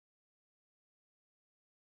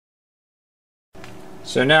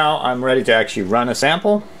So now I'm ready to actually run a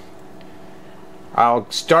sample. I'll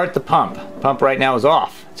start the pump. Pump right now is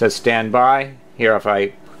off. It says stand by. Here, if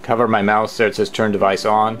I cover my mouse there, it says turn device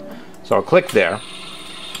on. So I'll click there.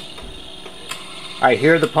 I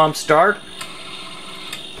hear the pump start.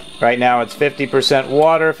 Right now it's 50%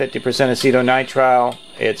 water, 50% acetonitrile.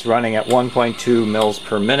 It's running at 1.2 mils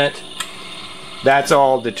per minute. That's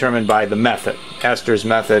all determined by the method. Esther's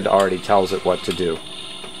method already tells it what to do.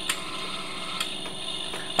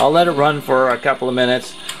 I'll let it run for a couple of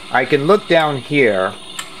minutes. I can look down here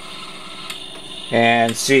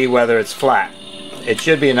and see whether it's flat. It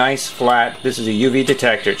should be a nice flat, this is a UV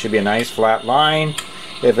detector, it should be a nice flat line.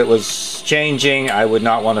 If it was changing, I would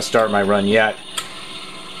not want to start my run yet,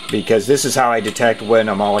 because this is how I detect when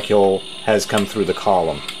a molecule has come through the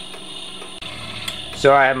column.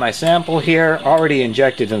 So I have my sample here already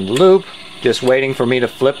injected in the loop, just waiting for me to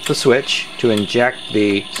flip the switch to inject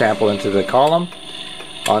the sample into the column.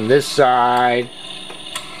 On this side,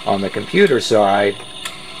 on the computer side,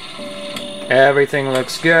 everything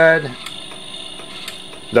looks good.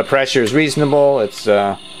 The pressure is reasonable, it's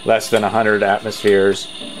less than 100 atmospheres.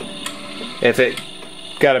 If it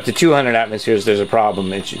got up to 200 atmospheres, there's a problem.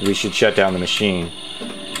 We should shut down the machine.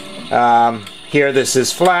 Here this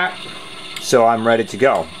is flat, so I'm ready to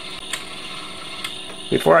go.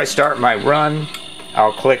 Before I start my run,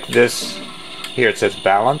 I'll click this. Here it says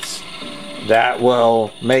balance. That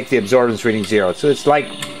will make the absorbance reading 0. So it's like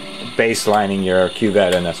baselining your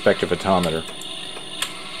cuvette in a spectrophotometer.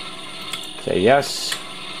 Say yes.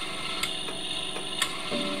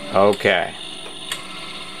 Okay.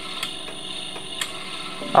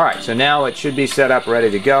 Alright, so now it should be set up ready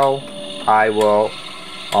to go. I will,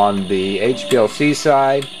 on the HPLC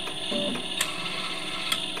side,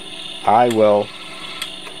 I will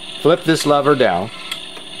flip this lever down.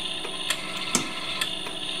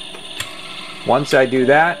 Once I do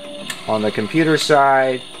that, on the computer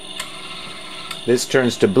side, this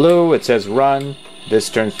turns to blue, it says run. This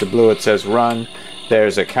turns to blue, it says run.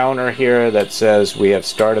 There's a counter here that says we have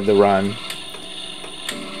started the run.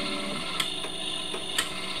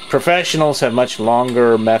 Professionals have much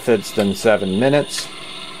longer methods than 7 minutes.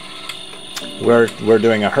 We're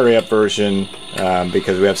doing a hurry-up version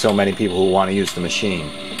because we have so many people who want to use the machine.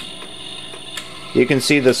 You can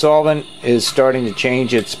see the solvent is starting to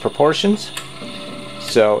change its proportions.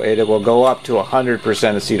 So it will go up to 100%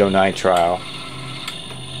 acetonitrile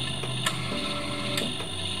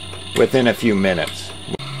within a few minutes.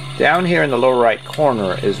 Down here in the lower right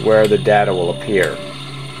corner is where the data will appear.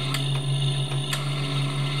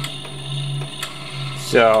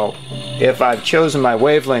 So if I've chosen my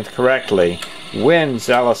wavelength correctly, when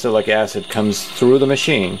salicylic acid comes through the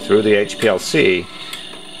machine, through the HPLC,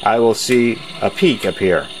 I will see a peak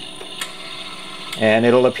appear. And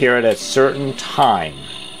it'll appear at a certain time.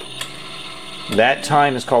 That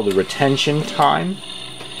time is called the retention time.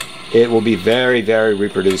 It will be very, very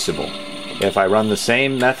reproducible. If I run the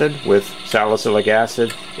same method with salicylic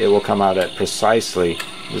acid, it will come out at precisely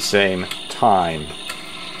the same time.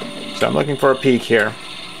 So I'm looking for a peak here.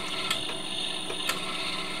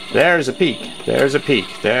 There's a peak. There's a peak.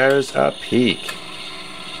 There's a peak.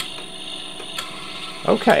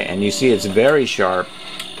 Okay, and you see it's very sharp.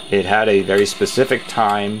 It had a very specific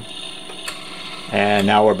time. And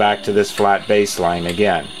now we're back to this flat baseline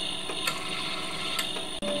again.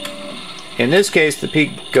 In this case, the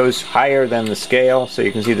peak goes higher than the scale, so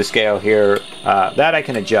you can see the scale here. That I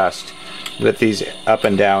can adjust with these up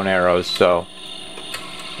and down arrows. So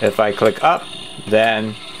if I click up,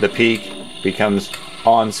 then the peak becomes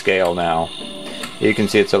on scale now. You can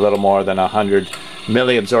see it's a little more than 100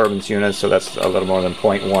 milliabsorbance units, so that's a little more than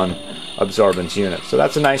 0.1 absorbance units. So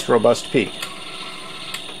that's a nice robust peak.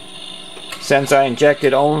 Since I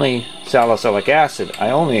injected only salicylic acid, I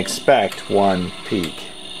only expect one peak.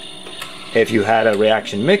 If you had a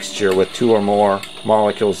reaction mixture with 2 or more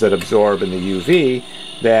molecules that absorb in the UV,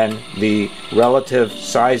 then the relative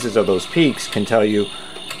sizes of those peaks can tell you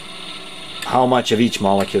how much of each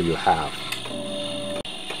molecule you have.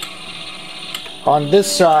 On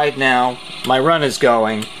this side now, my run is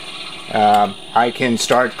going. I can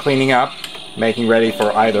start cleaning up, making ready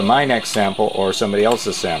for either my next sample or somebody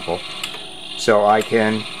else's sample. So I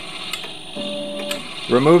can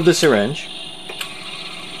remove the syringe.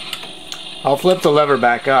 I'll flip the lever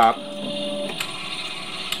back up.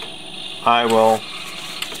 I will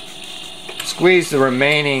squeeze the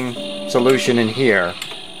remaining solution in here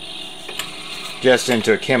just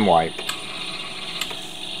into a Kim wipe.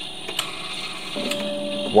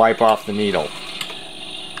 Wipe off the needle.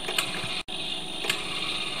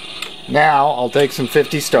 Now I'll take some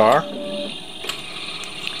 50 star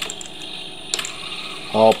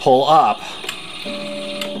I'll pull up.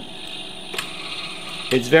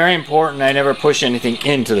 It's very important I never push anything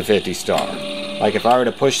into the 50 star. Like if I were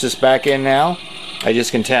to push this back in now, I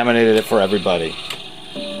just contaminated it for everybody.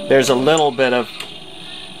 There's a little bit of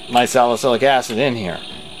my salicylic acid in here.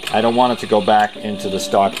 I don't want it to go back into the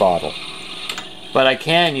stock bottle. But I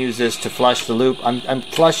can use this to flush the loop. I'm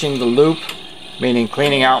flushing the loop, meaning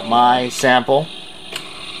cleaning out my sample.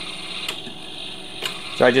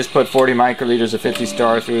 So I just put 40 microliters of 50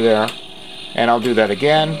 star through there, and I'll do that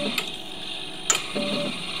again.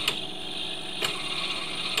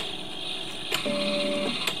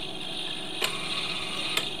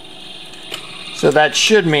 So that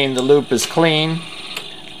should mean the loop is clean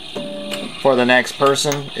for the next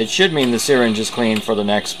person. It should mean the syringe is clean for the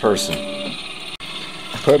next person.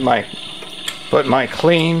 Put my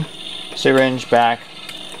clean syringe back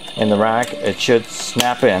in the rack. It should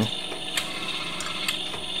snap in.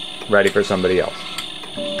 Ready for somebody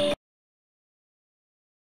else.